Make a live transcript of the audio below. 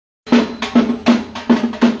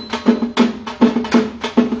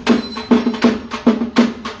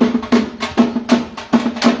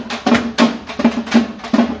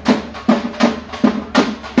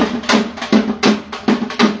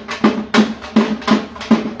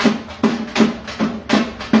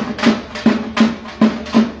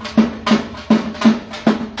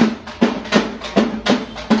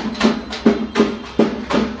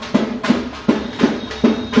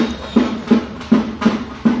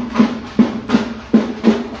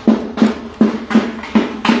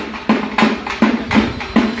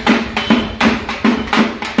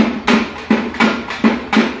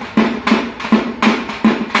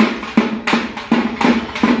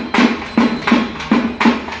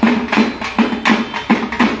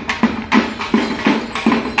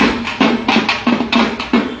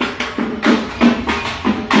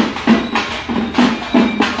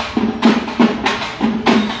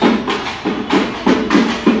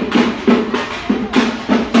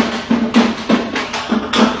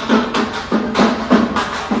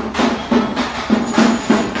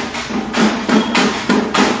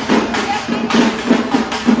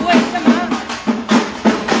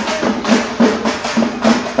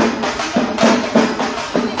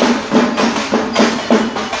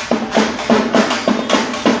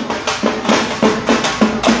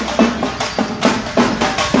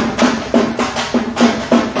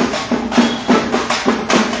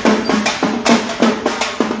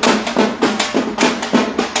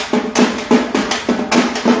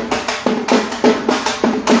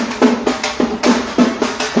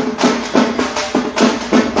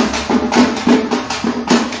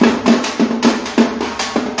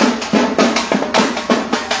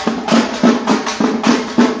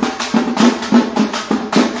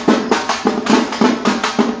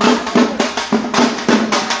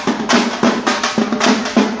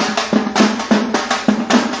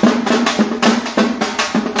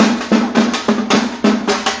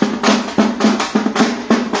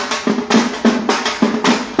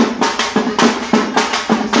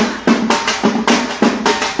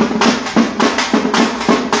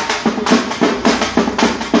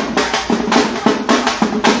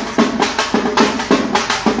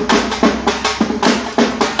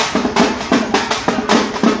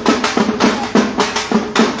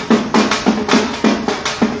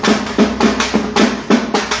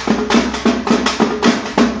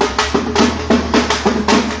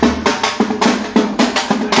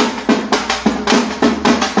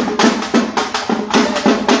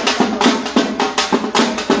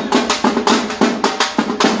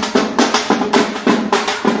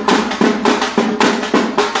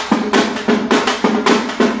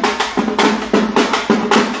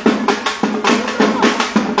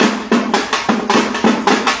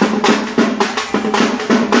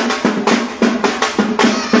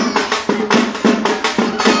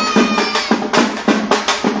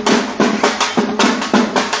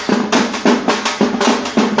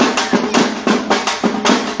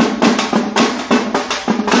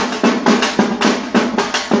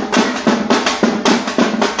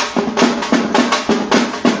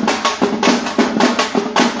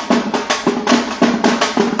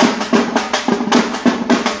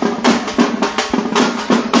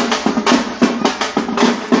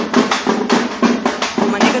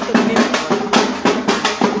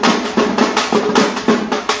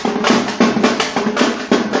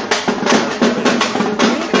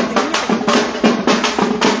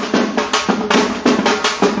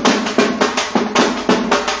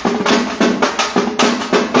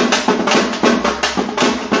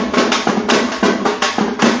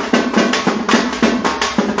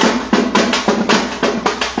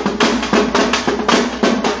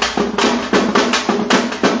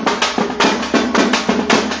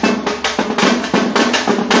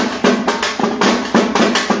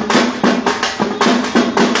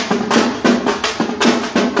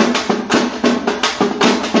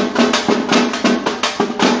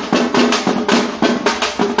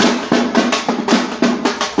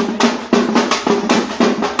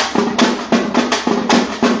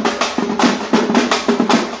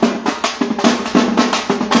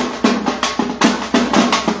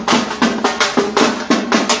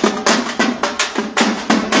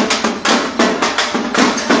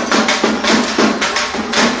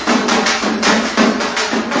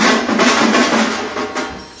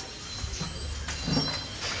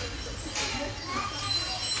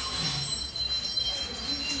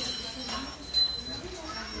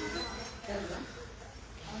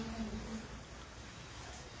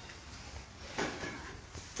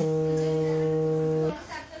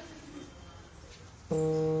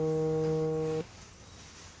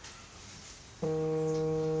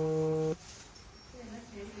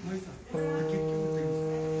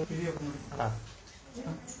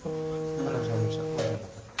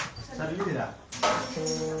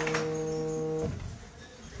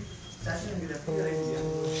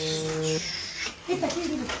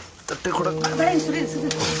ತಟ್ಟೆ ಕೂಡ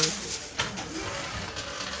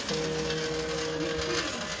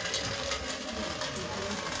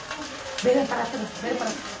ಬೇರೆ ಪರಾತ ಬೇರೆ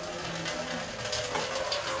ಪರಾತ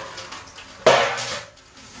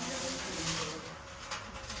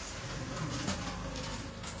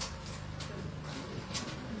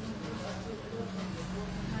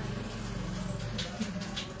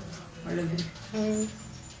ಒಳ್ಳೆದ್ರಿ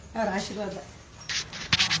ಅವ್ರ ಆಶೀರ್ವಾದ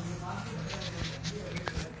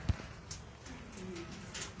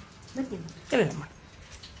ಇಲ್ಲ ಮಾಡಿ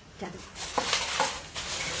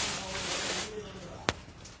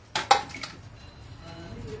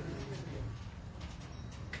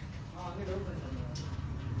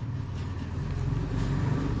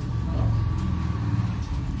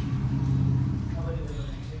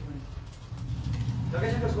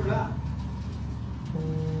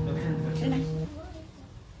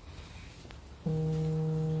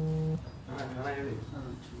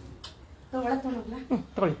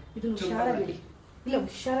ತಗೊಳ್ಳಿ. ಇದು ಹುಷಾರಾಗಿಡಿ, ಇಲ್ಲ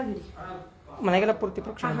ಹುಷಾರಾಗಿಡಿ, ಮನೆಗೆಲ್ಲ ಪೂರ್ತಿ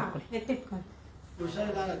ಪ್ರಕ್ಷಾಳನೆ ಮಾಡ್ಕೊಳ್ಳಿ. ಎತ್ತಿಟ್ಕೊಂಡು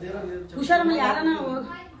ಹುಷಾರಮ್ಮ. ಯಾರನ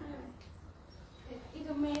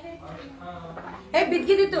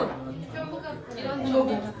ಬಿದ್ದಿದ್ದು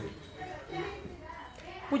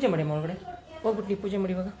ಪೂಜೆ ಮಾಡಿ ಒಳಗಡೆ ಹೋಗ್ಬಿಟ್ಟು ನೀವು ಪೂಜೆ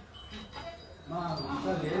ಮಾಡಿ. ಇವಾಗ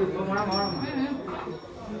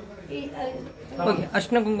ಹೋಗಿ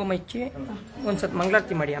ಅರ್ಶಿನ ಕುಂಕುಮ ಇಚ್ಚಿ ಒಂದ್ಸತ್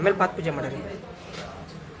ಮಂಗಳಾರತಿ ಮಾಡಿ, ಆಮೇಲೆ ಪಾತ್ ಪೂಜೆ ಮಾಡಿರಿ.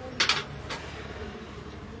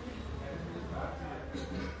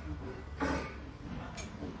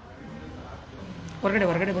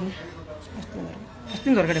 ಹೊರಗಡೆ ಬನ್ನಿ,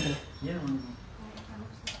 ಅಷ್ಟಿಂದ ಹೊರಗಡೆ ಬನ್ನಿ.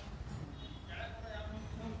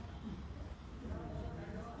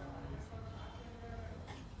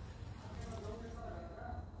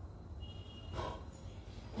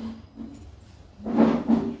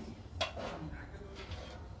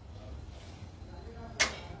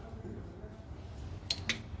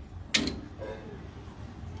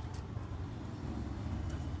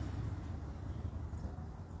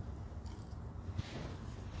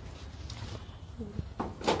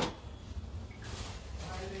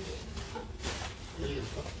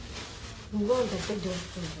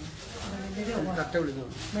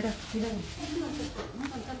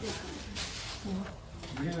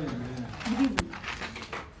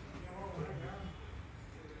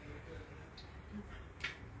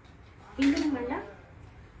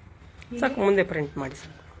 ಸಾಕು, ಮುಂದೆ ಪ್ರಿಂಟ್ ಮಾಡಿ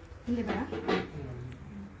ಸಾಕು.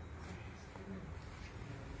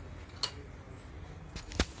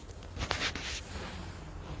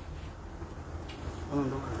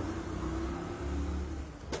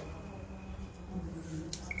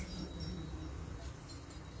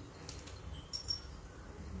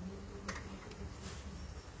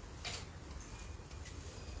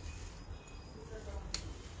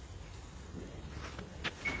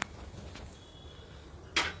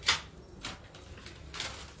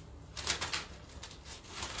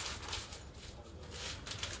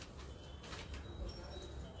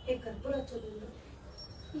 ಕರ್ಪೂರ ಹಚ್ಚೋದು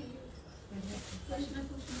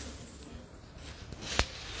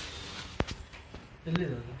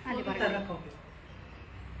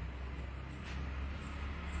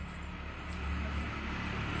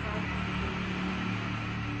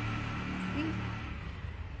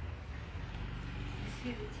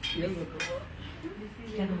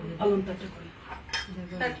ಅಲ್ಲೊಂದು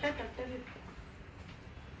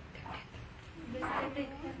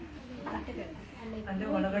ಅಲ್ಲೇ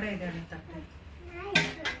ಒಳಗಡೆ ಇದೆ ತಟ್ಟೆ.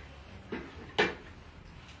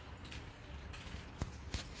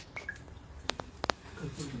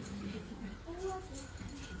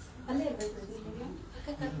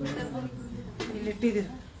 ಇಲ್ಲಿಟ್ಟಿದ್ದೀರ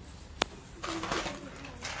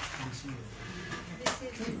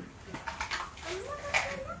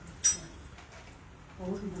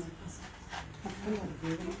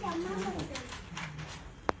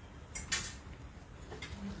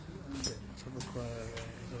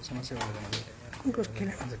ಸಮಸ್ಯೆ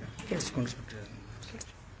ಕೇಳಿಸ್ಕೊಂಡ್ಬಿಟ್ರೆ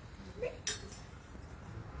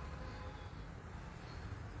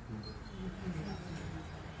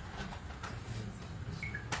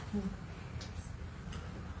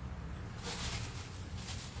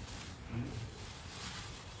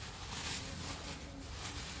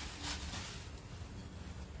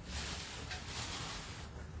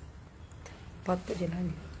ಪಾತ್ ಪೂಜೆ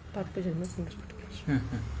ಪಾದ ಪೂಜೆ ಮೇಲೆ ಕುಂಡಿಸ್ಬಿಟ್ಟು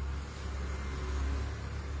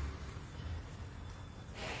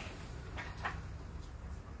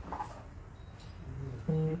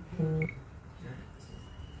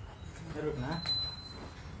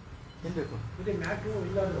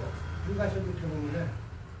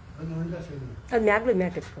ಅದು ಮ್ಯಾಗ್ಲು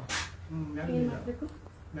ಮ್ಯಾಟ್ ಇಟ್ಕೊ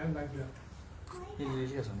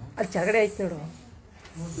ಅದು ಚಗಡೆ ಐತೆ ನೋಡು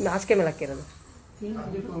ಹಾಸಿಗೆ ಮೇಲೆ ಹಾಕಿರೋದು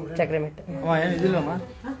ಚಕ್ರೆ ಮೆಟ್ಟು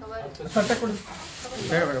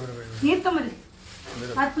ನೀರು ತಗೊಂಬರ್ರಿ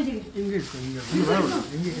ಪಾದ ಪೂಜೆಗೆ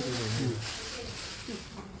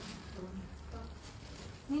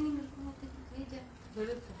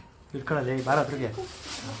ಇಟ್ಕೊಳ್ಳಲ್ಲ ಬಾರ ಹತ್ರಗೆ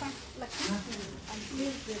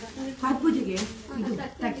ಪಾದ ಪೂಜೆಗೆ ಇದು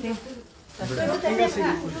ತಟ್ಟೆ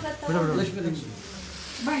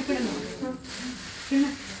ಬಾ ಈ ಕಡೆ ನೋಡಿ.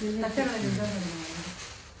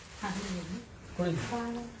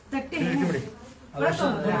 ತಟ್ಟೆ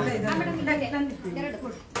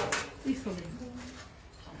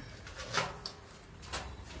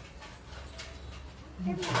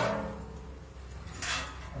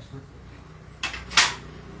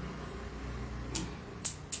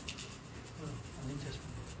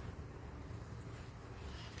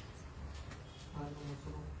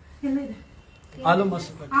ಎಲ್ಲ ಇದೆ. ಹಾಲು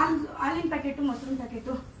ಮೊಸರು ಹಾಲಿನ ಪ್ಯಾಕೆಟು ಮೊಸರಿನ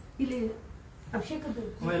ಪ್ಯಾಕೆಟು ಇಲ್ಲಿ ಅಭಿಷೇಕದ್ದು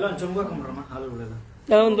ಎಲ್ಲ ಒಂದು ಚೊಂಬು ಹಾಕೊಂಡ್ರಮ್ಮ ಹಾಲು ಉಳಿದ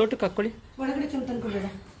ಒಂದು ದೊಡ್ಡಕ್ಕೆ ಹಾಕ್ಕೊಳ್ಳಿ ಒಳಗಡೆ ಚೊಂಬು ತಂದ್ಕೊಬೇಡ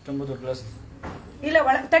ಚೊಂಬು ದೊಡ್ಡ ಗ್ಲಾಸ್ ಇಲ್ಲ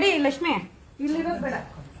ಒಳ ತಡಿ ಲಕ್ಷ್ಮಿ ಇಲ್ಲಿರೋದು ಬೇಡ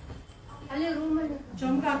ಅಲ್ಲಿ ರೂಮಲ್ಲಿ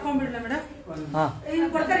ಚೊಂಬು ಹಾಕೊಂಡ್ಬಿಡಲ್ಲ ಮೇಡಮ್ ಹಾಂ ಇಲ್ಲಿ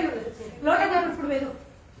ಕೊಡ್ತಾರೆ ಲೋಟ ಬಿಟ್ಬಿಡ್ಬೇಕು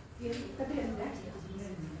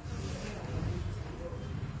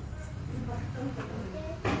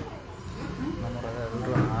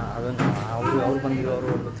ಅದನ್ನು ಅವ್ರು ಬಂದಿರೋ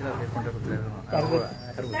ಅವರು ಗೊತ್ತಿಲ್ಲ ಅವ್ರು ಹೇಳ್ಕೊಂಡ್ರೆ ಗೊತ್ತಿಲ್ಲ ಯಾರು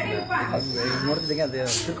ಗೊತ್ತಿಲ್ಲ ನೋಡ್ತಿದ್ದಂಗೆ ಅದೇ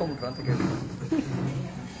ತಿಳ್ಕೊಂಬಿಟ್ರು ಅಂತ ಕೇಳಿ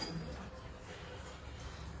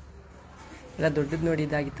ಎಲ್ಲ ದೊಡ್ಡದು ನೋಡಿ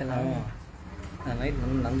ಇದಾಗಿತ್ತಲ್ಲ ನೈಟ್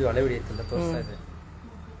ನಂದು ಹಳೆ ಹೊಡಿಯುತ್ತಲ್ಲ ತೋರಿಸ್ತಾ ಇದೆ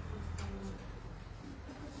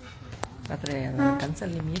ಆದರೆ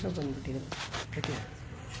ಕನ್ಸಲ್ಲಿ ನೀರು ಬಂದ್ಬಿಟ್ಟಿದ್ರು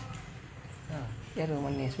ಯಾರು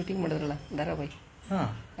ಮೊನ್ನೆ ಶೂಟಿಂಗ್ ಮಾಡಿದ್ರಲ್ಲ ಧಾರಾವಾಹಿ ಹಾಂ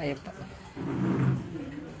ಅಯ್ಯಪ್ಪ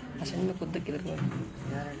ಆ ಸಣ್ಣ ಕುದ್ದಕ್ಕಿದ್ರು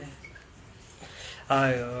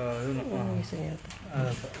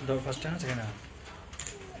ಫಸ್ಟ್ ಸೆಕೆಂಡ್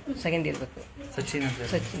ಸೆಕೆಂಡ್ ಇರಬೇಕು ಸಚಿನ್ ಅಂತ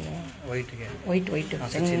ಸಚಿನ್ ವೈಟ್ಗೆ ವೈಟ್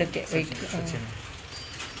ಸಣ್ಣಕ್ಕೆ ವೈಟ್ ಸಚಿನ್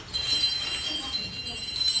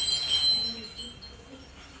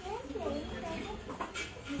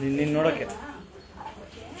ನೀನು ನೋಡೋಕ್ಕೆ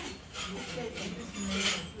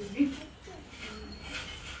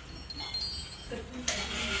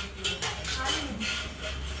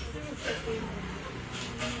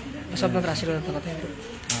ಸ್ವಲ್ಪ ಹತ್ರ ಆಶೀರ್ವಾದ ತಗೋತಾ ಇದ್ರು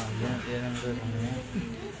ಏನಂದ್ರೆ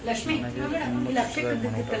ಲಕ್ಷ್ಮಿ ಇಲ್ಲಿ ಅಭಿಷೇಕದ್ದು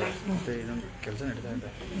ಇತ್ತಲ್ಲ ಮತ್ತು ಇದೊಂದು ಕೆಲಸ ನಡೀತಾ ಇದೆ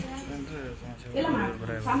ಅಂದರೆ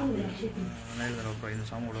ಹೇಳಿದಾರೆ ಒಬ್ಬ ಇನ್ನು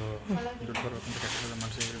ಸ್ವಾಮಿಗಳು ದುಡ್ಡು ಬರಬೇಕಂತ ಕೆಲಸ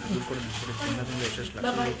ಮಾಡಿಸಿ ದುಡ್ಡು ಕೊಡಿ ತಿನ್ನೋದ್ರಿಂದ ಎಷ್ಟೆಷ್ಟು ಲಕ್ಷ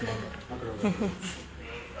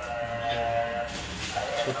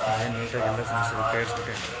ನೀಟಾಗಿ ಎಲ್ಲ ಸಮಸ್ಯೆ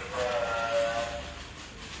ಕೇಳಿಸ್ಬಿಟ್ಟೆ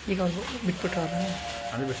ಈಗ ಅವ್ರು ಬಿಟ್ಬಿಟ್ರು ಅವ್ರ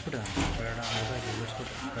ಅದು ಬಿಡಿಸ್ಬಿಟ್ಟೆ ಬೇಡ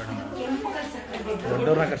ಬಿಡಿಸ್ಬಿಟ್ಟೆ ಬೇಡ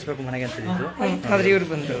ದೊಡ್ಡವ್ರನ್ನ ಕರ್ಸ್ಬೇಕು ಮನೆಗೆ ಅಂತಿದ್ದು ಆದರೆ ಇವ್ರು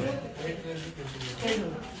ಬಂದರು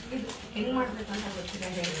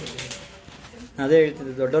ಅದೇ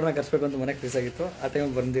ಹೇಳ್ತಿದ್ದೆ ದೊಡ್ಡವ್ರನ್ನ ಕರ್ಸ್ಬೇಕು ಅಂತ ಮನೆಗೆ ಫೀಸ್ ಆಗಿತ್ತು ಆ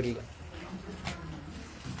ಟೈಮಿಗೆ ಬಂದಿರಲಿಲ್ಲ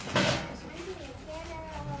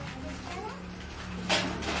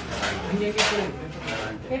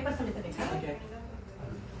ಪೇಪರ್ ಸಮೇತ ಬೇಕಾ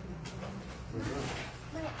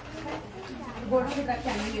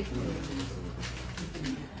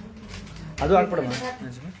ಅದು ಹಾಕ್ಬಿಡಮ್ಮ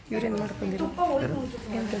ಇವ್ರೇನು ಮಾಡ್ಕೊಂಡಿದ್ರು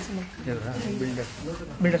ಏನು ಕೆಲಸ ಮಾಡ್ತಾರೆ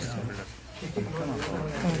ಬಿಲ್ಡರ್ಸ್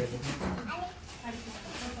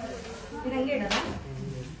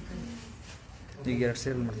ಈಗ 2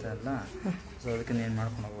 ಸೇಲ್ ಮಾಡ್ತಾ ಇಲ್ಲ ಸೊ ಅದಕ್ಕೆ ನೀನು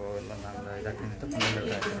ಮಾಡ್ಕೊಂಡು ಹೋಗೋ ಎಲ್ಲ ನಾನು ಇದಾಗ್ತೀನಿ ಅಂತ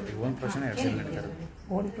ಈಗ ಓನ್ ಪ್ರೊಡಕ್ಷನ್ 2 ಸೇಲ್ ನಡೀತಾ ಇರೋದು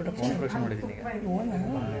ಓನ್ ಪ್ರೊಡಕ್ಷನ್ ಓನ್ ಪ್ರೊಡಕ್ಷನ್ ಮಾಡಿದ್ದೀನಿ ಈಗ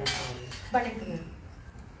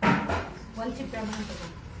ಒಂದು ಚಿಪ್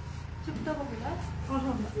ಚಿಪ್ ತಗೋಬಿಡ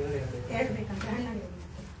ಎರಡು ಬೇಕಂತ ಹಣ್ಣಾಗಿ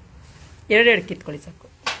ಎರಡು ಕಿತ್ಕೊಳ್ಳಿ ಸಾಕು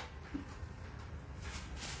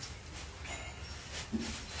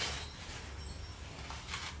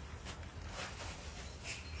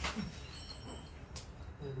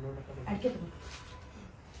ಅಡಿಕೆ ತಗೋ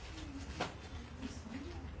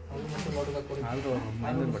ಆದರೂ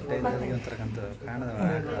ಮೈಮೇಲೆ ಬಟ್ಟೆ ಇದ್ದವರಿಗೆ ಒಂಥರಕ್ಕಂತ ಕಾಣದ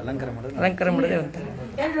ಅಲಂಕಾರ ಮಾಡೋದು ಮಾಡೋದೇ ಒಂಥರ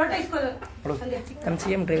ಎರಡು ಲೋಟ ಇಸ್ಕೊಳ್ಳು ನಮ್ಮ ಸಿ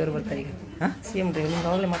ಎಮ್ ಡ್ರೈವರ್ ಬರ್ತಾರೆ ಈಗ ಹಾಂ ಸಿ ಎಮ್ ಡ್ರೈವರ್ ನಿಮ್ಗೆ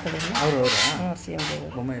ಅವಾಗಲೇ ಮಾತಾಡೋದು ಅವರು ಹಾಂ ಸಿ ಎಮ್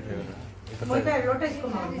ಡ್ರೈವರ್ ಬೊಮ್ಮೆ ಇದ್ದಾರೆ ಎರಡು ಲೋಟ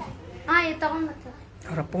ಇಸ್ಕೊಂಡು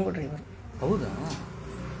ಅವ್ರ ಅಪ್ಪಂಗೂ ಡ್ರೈವರ್ ಹೌದಾ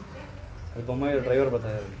ಅದು ಬೊಮ್ಮೆ ಡ್ರೈವರ್ ಬರ್ತಾ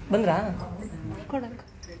ಇದ್ದಾರೆ ಬಂದ್ರಾ ಕೊಡಕ್ಕೆ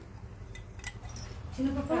ಚಿನ್ನ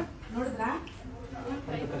ಪಾಪ ನೋಡಿದ್ರಾ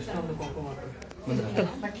ಕುಂಕುಮ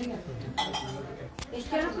ಎಷ್ಟು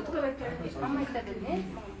ಜನ ಕುತ್ಕೋಬೇಕು ಅಮ್ಮ ಇರ್ತದೆ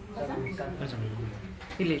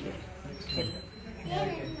ಇಲ್ಲ ಇಲ್ಲ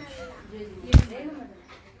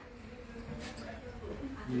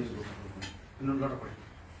ಇನ್ನೊಂದು ಲೋಟ ಕೊಡಿ.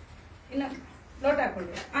 ಇನ್ನು ಲೋಟ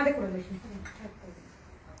ಹಾಕೊಳ್ಳಿ ಅದೇ ಕೊಡೋದು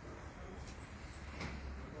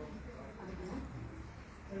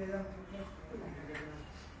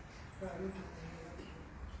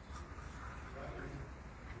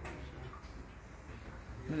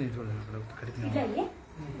ಕಡಿಮೆ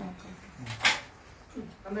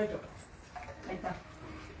ಆಯ್ತಾ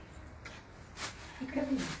ಈ ಕಡೆ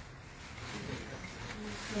ಬನ್ನಿ.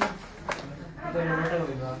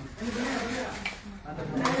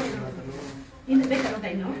 ಇನ್ನು ಬೇಕಾ ಲೋಟ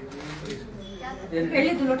ಇನ್ನು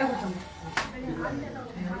ಎಳ್ಳಿದ್ದು ಲೋಟ ಕೊಡ್ತಾನೆ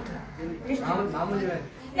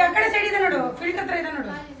ಆ ಕಡೆ ಸೈಡ್ ಇದೆ ನೋಡು ಫಿಲ್ಟ್ ಹತ್ರ ಇದೆ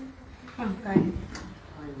ನೋಡು ಹಾಂ ಕಾಯಿ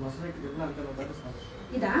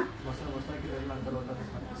ಇದಾ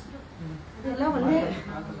ಇದೆಲ್ಲ ಒಂದೇ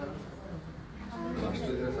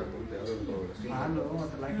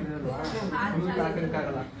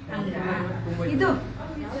ಇದು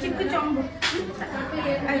ಚಿಕ್ಕ ಚೊಂಬು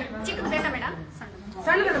ಚಿಕ್ಕದು ಬೇಕಾ ಮೇಡಮ್?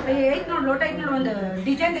 ಸಣ್ಣದಪ್ಪ ಐತ್ ನೋಡು ಲೋಟ ಐತ್ ನೋಡು ಒಂದು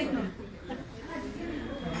ಡಿಸೈನ್ ಐತ್ ನೋಡು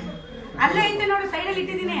ಅಲ್ಲೇ ಐತೆ ನೋಡು ಸೈಡಲ್ಲಿ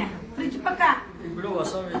ಇಟ್ಟಿದ್ದೀನಿ ಫ್ರಿಜ್ ಪಕ್ಕ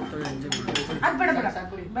ಅದು ಬೇಡ ಬೇಡ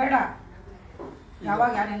ಬೇಡ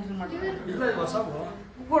ಯಾವಾಗ ಯಾರು ಎಂಜಲ್ ಮಾಡ್ತಾರೆ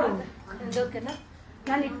ಕೊಡು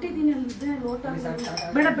ನಾನು ಇಟ್ಟಿದ್ದೀನಿ ಅಂದ್ರೆ ಲೋಟ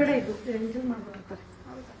ಬೇಡ ಬೇಡ ಇದು ಎಂಜಲ್ ಮಾಡ್ಬಿಡ್ತಾರೆ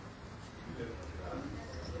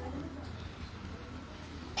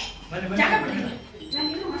ಜಾಗ ಬಿಡಿ. ನಾನು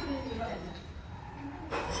ಇದು ಮಾಡ್ತೀನಿ.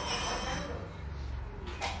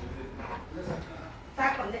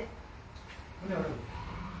 ಸಾಕು ಒಂದೇ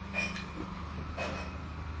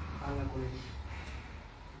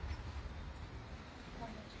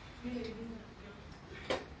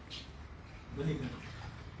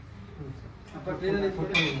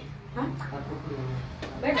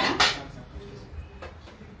ಬೇಡ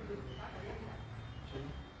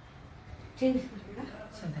ಚೇಂಜ್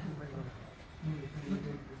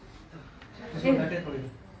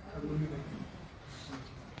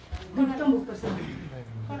ದುಡ್ಡು ತೊಂಬತ್ತು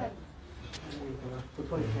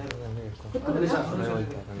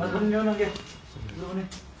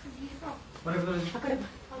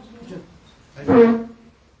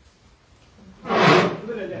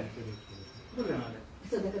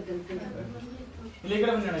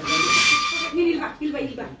ಇಲ್ವಾ ಇಲ್ವಾ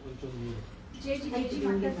ಇಲ್ವಾ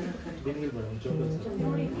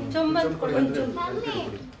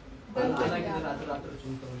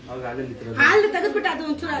ಹಾಲು ತೆಗೆದ್ಬಿಟ್ಟು ಅದು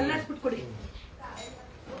ಒಂಚೂರು ಅಲ್ಲಾಡ್ಸ್ಬಿಟ್ಟು ಕೊಡಿ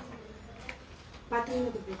ಪಾತ್ರೆಯಿಂದ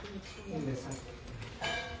ಬಿಡ್ಬೇಕು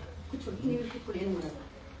ಕೂತ್ಕೊಡಿ ನೀವು ಕೂತ್ಕೊಡಿ ಏನು ಮಾಡೋದು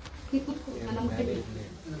ನೀವು ಕೂತ್ಕೊಡಿ ನನ್ನ ಮುಟ್ಟೆ ಬಿಡಿ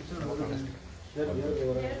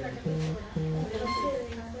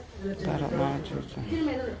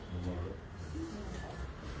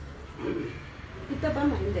ಇತ್ತ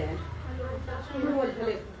ಬಮ್ಮ ಹಿಂದೆ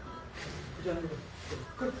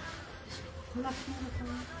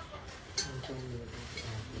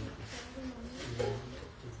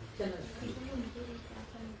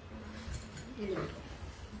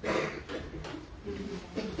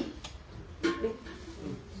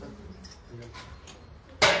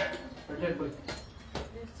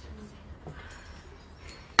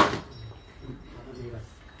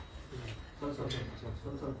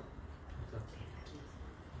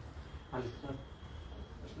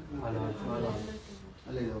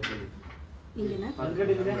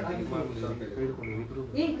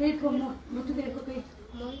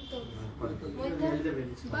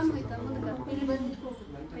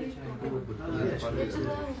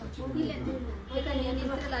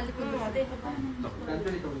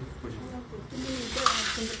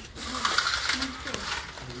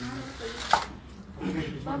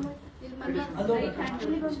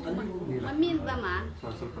ಮಮ್ಮಿ ಬಮ್ಮ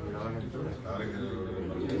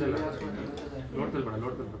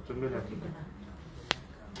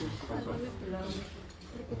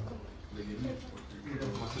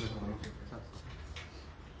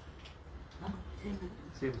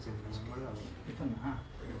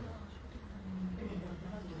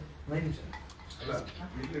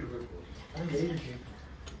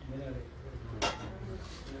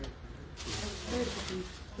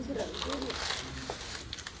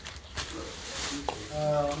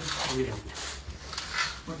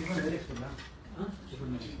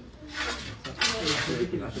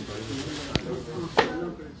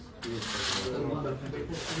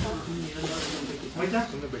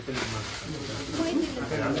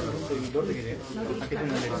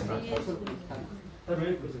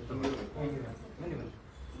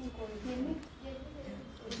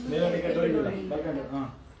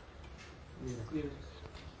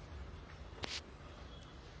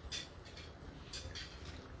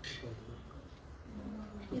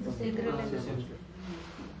ಇದು ಸೇಗ್ರಲ್ಲ.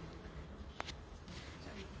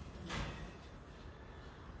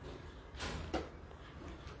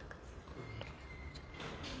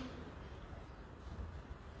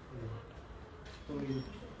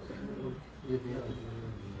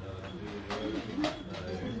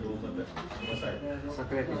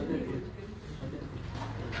 ಸಕ್ಕರೆ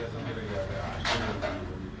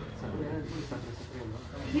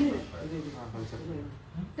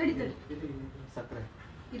ತಡಿ ತಡಿ ಸಕ್ಕರೆ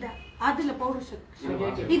ಇದ ಆದಿಲ್ಲ ಪೌಡರ್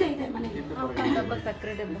ಇದೆ ಇದೆ ಮನೆಗೆ ಡಬ್ಬ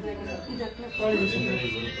ಸಕ್ಕರೆ ಡಬ್ಬ ಇದೆ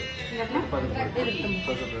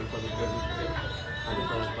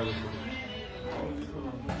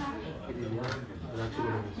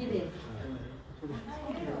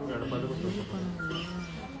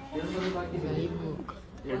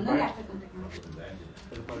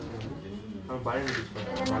ಬಾಳೆಹಣ್ಣು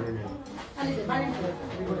ಅಲ್ಲಿದೆ ಬಾಳೆಹಣ್ಣು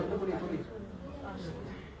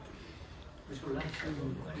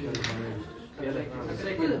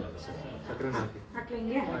ಸಕ್ಕರೆ ಹಾಕಿ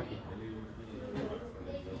ಹಾಕ್ಲಂಗೆ ಹಾಕಿ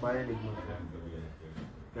ಬಾಳೆಹಣ್ಣು ಇದು ಮಾಡಿ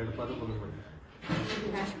 2 ಪಾದ ಬಂದು ಮಾಡಿ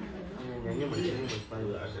ಹೆಂಗೆ ಮಾಡಿ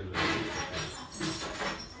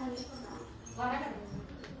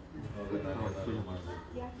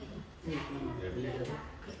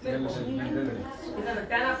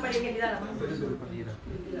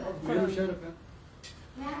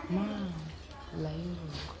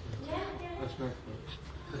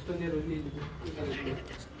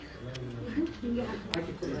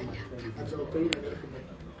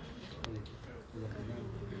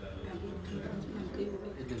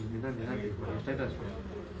ಎಷ್ಟಾಯ್ತು ಅಷ್ಟು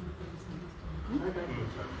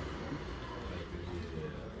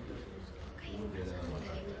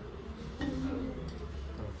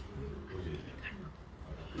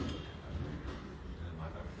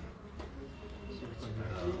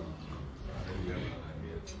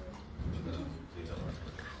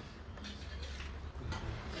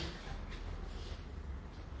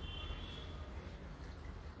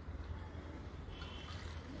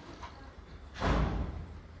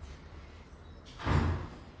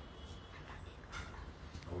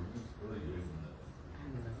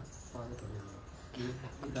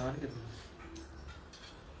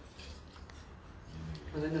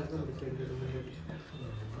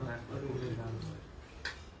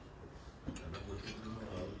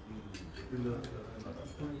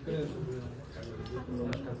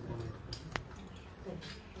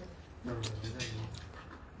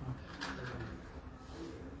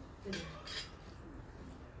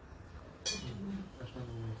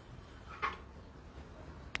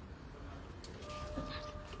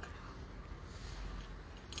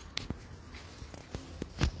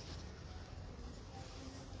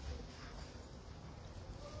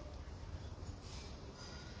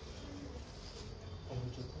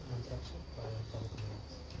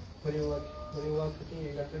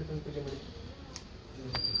ಪೂಜೆ ಮಾಡಿ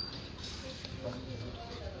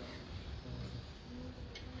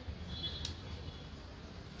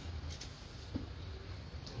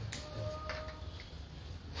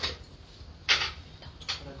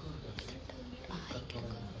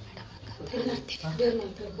ದೇವ್ರ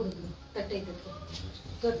ಮಂತ್ರ ಕೊಡುದು ತಟ್ಟೆ ಇದ್ದು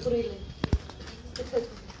ಕರ್ಪೂರ ಇಲ್ಲ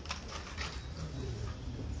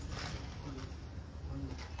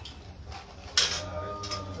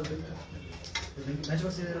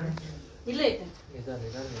ಇಲ್ಲ ಐತೆ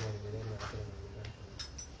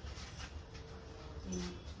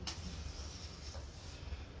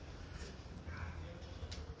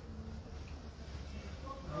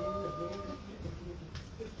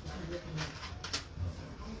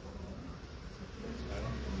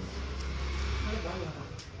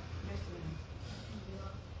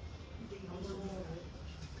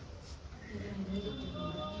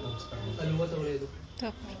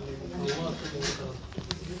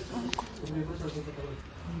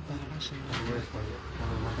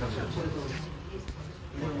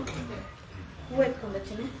ಹೂವು ಎತ್ಕೊಂಡು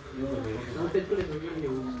ಹಚ್ಚಿನಿ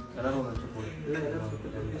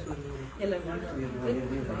ಎಲ್ಲ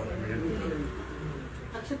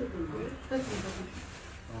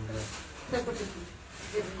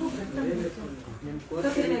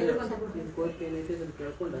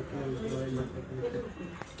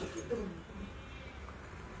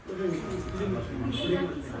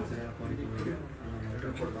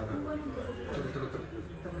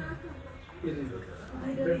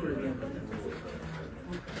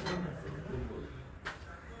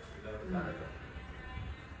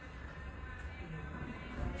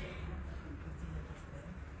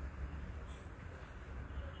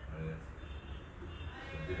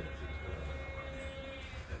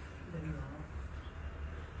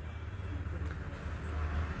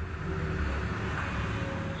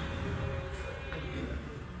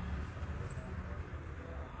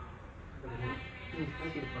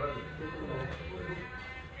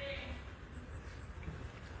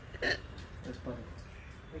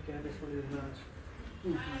ಓಕೆ